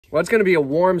Well, it's going to be a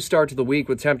warm start to the week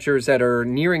with temperatures that are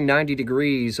nearing 90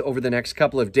 degrees over the next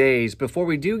couple of days. Before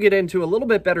we do get into a little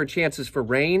bit better chances for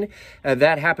rain,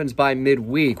 that happens by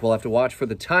midweek. We'll have to watch for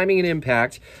the timing and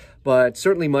impact, but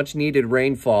certainly much needed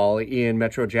rainfall in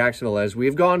Metro Jacksonville as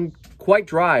we've gone quite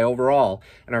dry overall,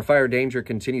 and our fire danger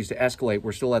continues to escalate.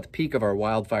 We're still at the peak of our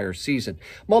wildfire season.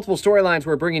 Multiple storylines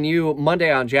we're bringing you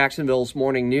Monday on Jacksonville's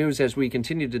Morning News as we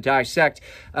continue to dissect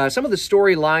some of the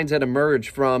storylines that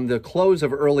emerge from the close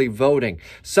of early voting.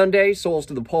 Sunday, souls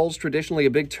to the polls, traditionally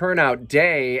a big turnout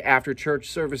day after church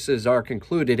services are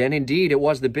concluded, and indeed it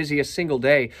was the busiest single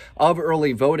day of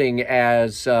early voting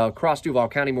as across Duval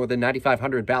County more than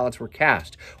 9,500 ballots were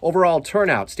cast. Overall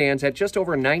turnout stands at just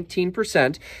over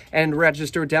 19%, and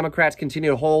registered Democrats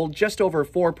continue to hold just over a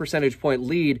 4 percentage point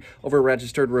lead over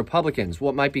registered Republicans.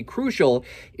 What might be crucial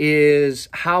is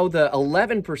how the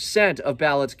 11% of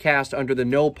ballots cast under the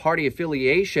no party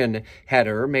affiliation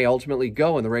header may ultimately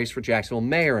go in the race for Jacksonville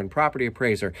mayor and property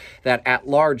appraiser, that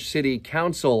at-large city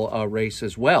council race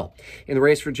as well. In the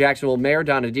race for Jacksonville mayor,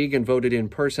 Donna Deegan voted in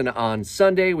person on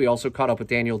Sunday. We also caught up with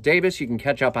Daniel Davis. You can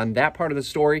catch up on that part of the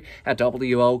story at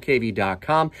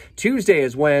WOKV.com. Tuesday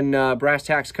is when brass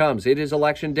tacks comes. It is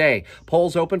election day.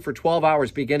 Polls open for 12 hours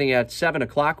beginning at 7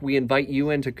 o'clock. We invite you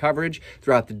into coverage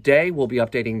throughout the day. We'll be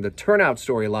updating the turnout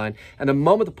storyline. And the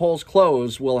moment the polls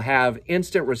close, we'll have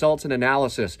instant results and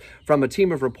analysis from a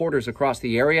team of reporters across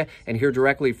the area and hear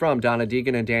directly from Donna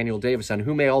Deegan and Daniel Davis on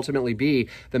who may ultimately be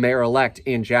the mayor-elect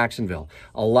in Jacksonville.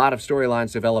 A lot of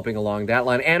storylines developing along that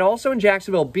line. And also in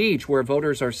Jacksonville Beach, where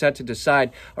voters are set to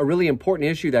decide a really important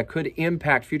issue that could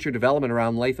impact future development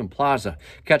around Latham Plaza.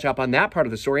 Catch up on that part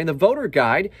of the story in the voter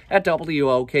guide at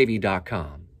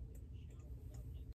WOKV.com.